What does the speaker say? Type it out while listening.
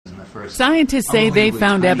Scientists say they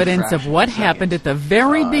found evidence of what happened at the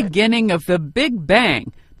very beginning of the Big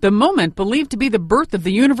Bang, the moment believed to be the birth of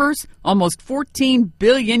the universe almost 14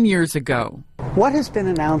 billion years ago. What has been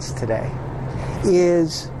announced today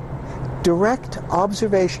is direct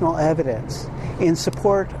observational evidence in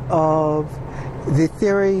support of the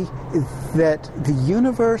theory that the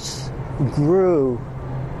universe grew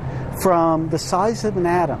from the size of an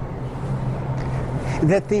atom,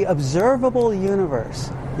 that the observable universe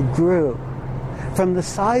grew from the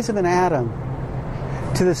size of an atom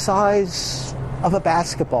to the size of a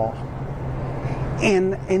basketball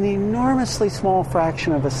in an enormously small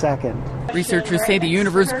fraction of a second. Researchers say the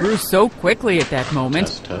universe grew so quickly at that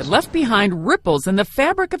moment it left behind ripples in the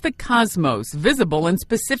fabric of the cosmos, visible in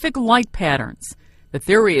specific light patterns. The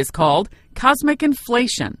theory is called cosmic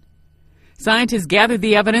inflation. Scientists gathered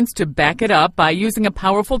the evidence to back it up by using a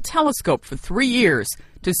powerful telescope for 3 years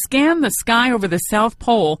to scan the sky over the South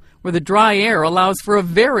Pole, where the dry air allows for a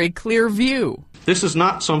very clear view. This is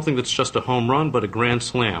not something that's just a home run, but a grand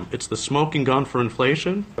slam. It's the smoking gun for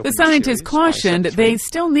inflation. The scientists cautioned they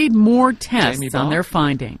still need more tests on their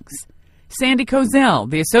findings. Sandy Kozel,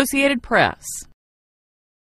 The Associated Press.